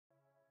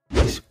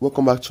guys,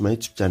 welcome back to my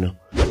YouTube channel.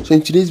 So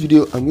in today's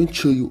video I'm going to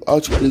show you how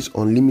to create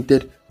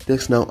unlimited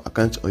TextNow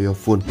account on your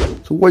phone.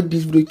 So watch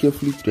this video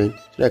carefully to end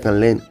so that I can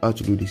learn how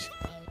to do this.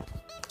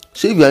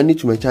 So if you are new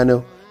to my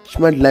channel,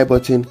 smash the like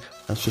button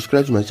and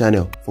subscribe to my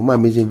channel for more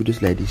amazing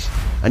videos like this.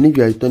 And if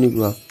you are a returning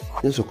viewer,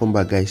 thanks for coming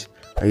back guys,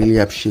 I really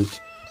appreciate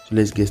it. So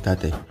let's get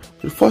started.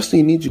 So the first thing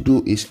you need to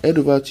do is head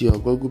over to your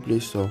Google Play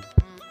Store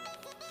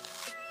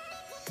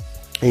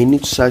and you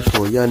need to search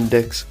for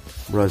Yandex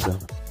browser.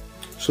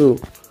 So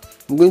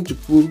I'm going to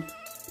put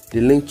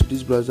the link to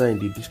this browser in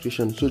the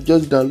description. So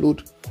just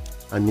download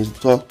and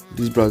install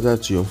this browser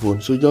to your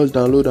phone. So just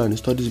download and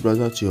install this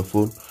browser to your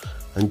phone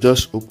and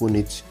just open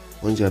it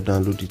once you have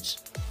downloaded it.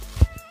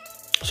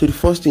 So the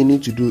first thing you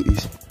need to do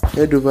is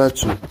head over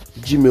to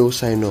Gmail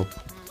sign up.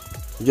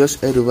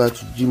 Just head over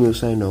to Gmail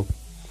sign up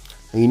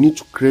and you need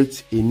to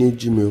create a new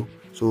Gmail.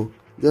 So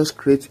just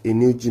create a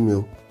new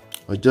Gmail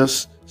or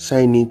just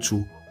sign in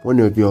to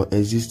one of your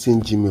existing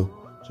Gmail.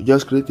 So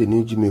just create a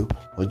new Gmail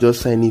or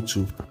just sign in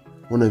to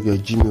one of your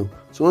Gmail.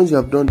 So once you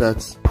have done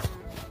that,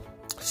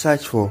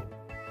 search for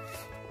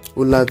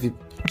OLAVP.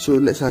 So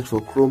let's search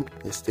for Chrome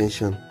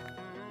extension.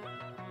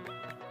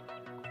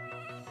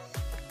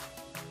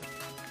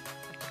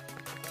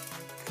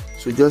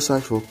 So just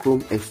search for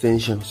Chrome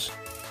extensions.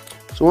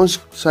 So once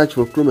you search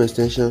for Chrome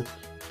extension,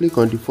 click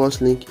on the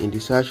first link in the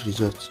search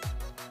results.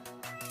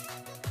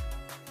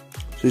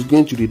 So it's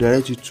going to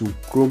redirect you to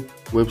Chrome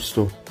Web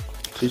Store.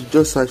 So you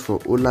just search for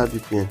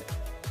OLAVPN.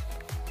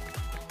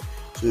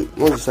 So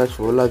once you search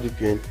for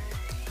OLAVPN,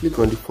 click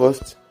on the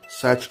first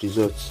search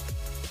results.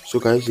 So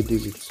can you see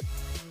this?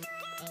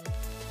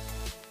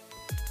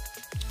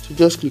 So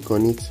just click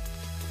on it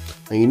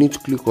and you need to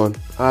click on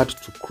add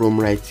to Chrome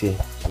right here.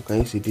 So can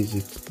you see this?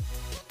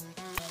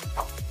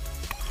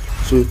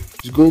 So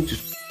it's going to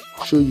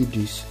show you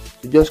this.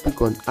 So just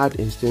click on add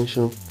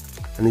extension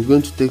and it's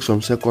going to take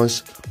some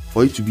seconds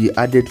for it to be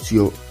added to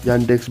your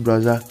Yandex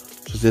browser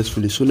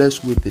successfully. So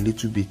let's wait a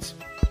little bit.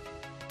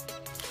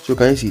 So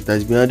can you see it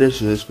has been added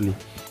successfully.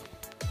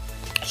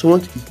 So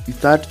once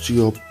it adds to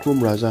your Chrome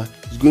browser,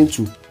 it's going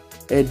to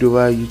head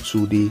over you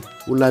to the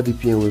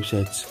OLAVPN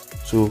website.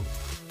 So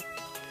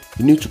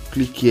you need to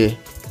click here.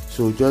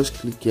 So just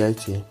click right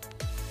here.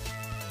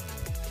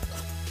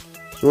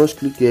 So once you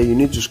click here, you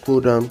need to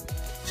scroll down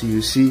till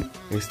you see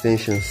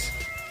extensions.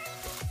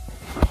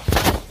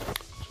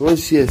 So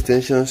once you see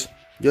extensions,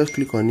 just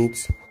click on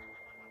it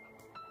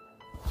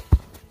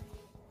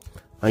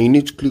and you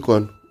need to click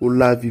on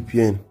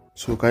OLAVPN.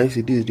 So can you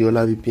see this is the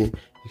OLAVPN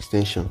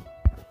extension?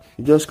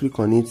 You just click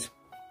on it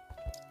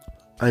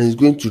and it's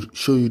going to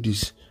show you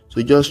this.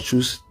 So just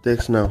choose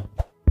TextNow.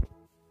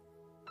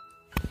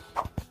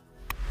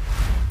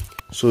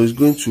 So it's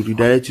going to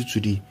redirect you to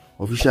the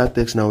official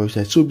TextNow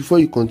website. So before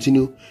you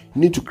continue,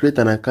 you need to create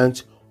an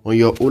account on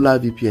your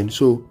OLAVPN.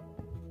 So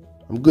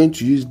I'm going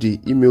to use the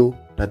email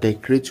that I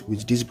create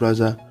with this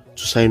browser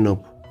to sign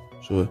up.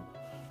 So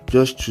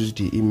just choose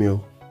the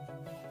email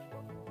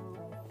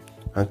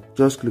and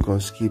just click on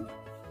skip.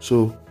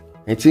 So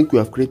I think we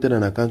have created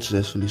an account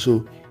successfully,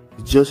 so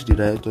it just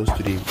redirects us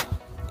to the.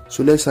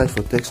 So let's search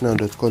for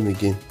textnow.com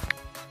again.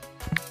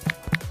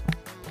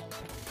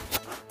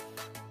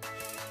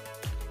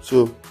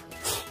 So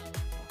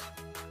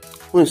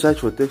when you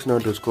search for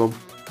textnow.com,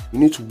 you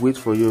need to wait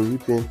for your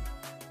VPN.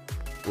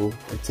 Oh,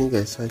 I think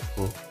I searched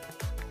for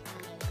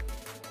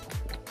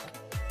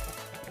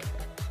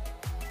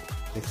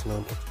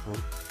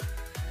textnow.com.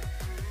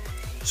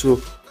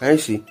 So can you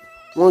see,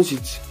 once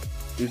it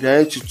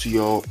redirects you to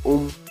your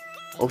home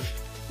option,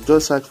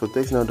 just search for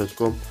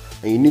textnow.com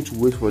and you need to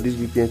wait for this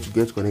VPN to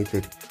get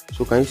connected.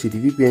 So can you see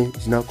the VPN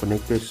is now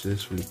connected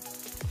successfully.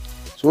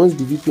 So once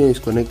the VPN is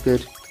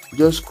connected,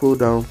 just scroll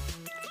down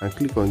and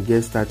click on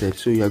get started.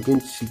 So you are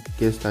going to see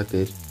get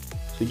started.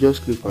 So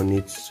just click on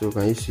it. So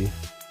can you see?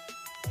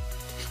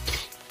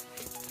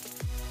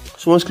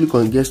 So once click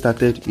on get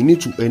started, you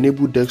need to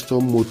enable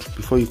desktop mode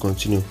before you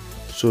continue.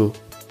 So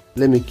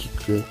let me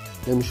click here.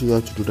 Let me show you how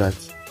to do that.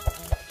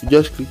 You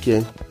just click here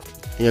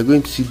and you're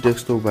going to see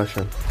desktop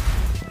version.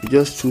 You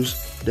just choose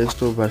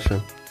desktop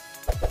version.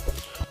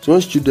 So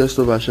once you choose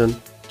desktop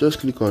version, just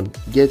click on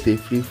get a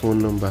free phone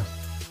number.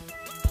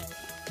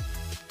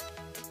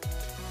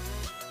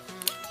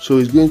 So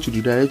it's going to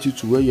redirect you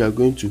to where you are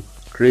going to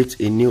create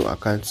a new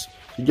account.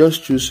 You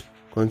just choose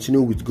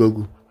continue with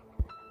Google.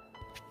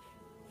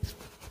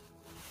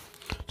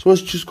 So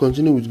once you choose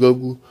continue with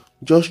Google,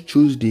 just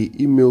choose the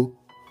email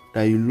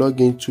that you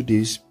log into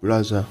this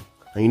browser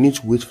and you need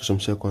to wait for some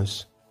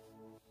seconds.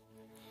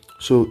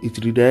 So it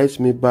redirects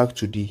me back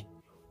to the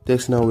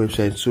TextNow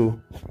website.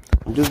 So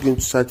I'm just going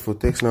to search for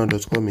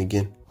textnow.com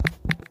again.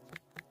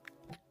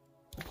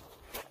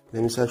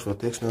 Let me search for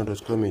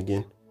textnow.com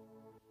again.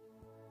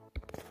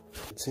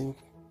 I think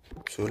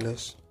so.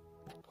 Let's.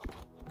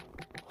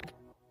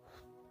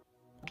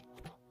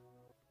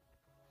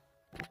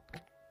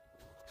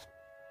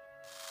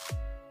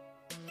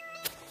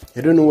 I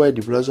don't know why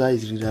the browser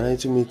is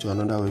redirecting me to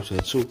another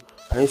website. So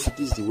can you see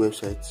this is the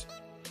website?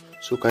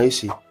 So can you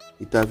see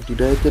it has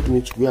redirected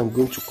me to where I'm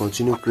going to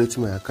continue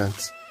creating my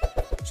account.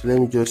 So let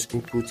me just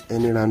input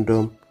any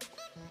random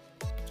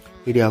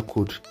area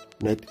code.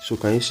 So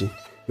can you see,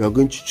 we are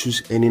going to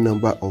choose any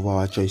number of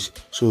our choice.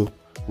 So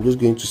I'm just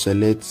going to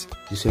select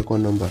the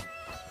second number.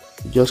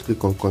 Just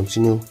click on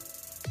continue.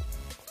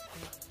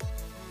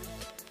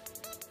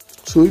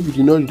 So if you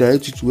did not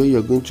redirect it to where you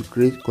are going to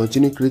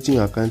continue creating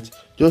your account,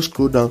 just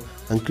scroll down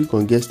and click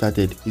on get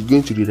started. It's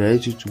going to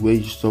redirect you to where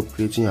you stop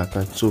creating your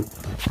account, so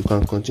you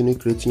can continue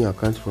creating your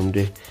account from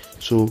there.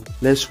 So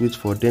let's wait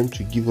for them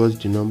to give us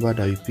the number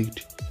that we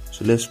picked.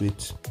 So let's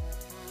wait.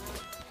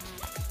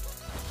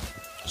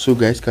 So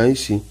guys, can you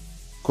see?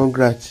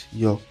 Congrats,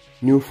 your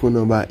new phone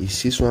number is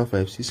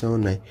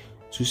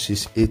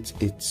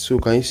 615-679-2688. So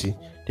can you see,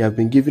 they have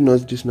been giving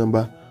us this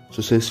number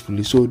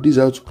successfully. So this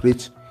is how to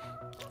create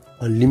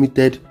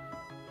unlimited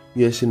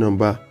USA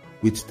number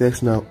with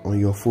TextNow on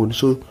your phone.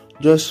 So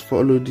just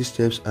follow these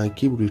steps and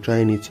keep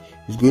retrying it.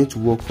 It's going to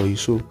work for you.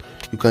 So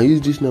you can use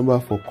this number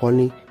for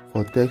calling,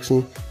 for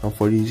texting, and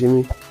for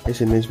receiving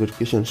SMS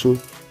verification. So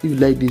if you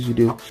like this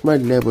video, smash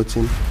the like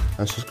button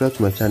and subscribe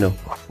to my channel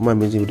for more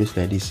amazing videos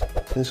like this.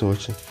 Thanks for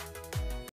watching.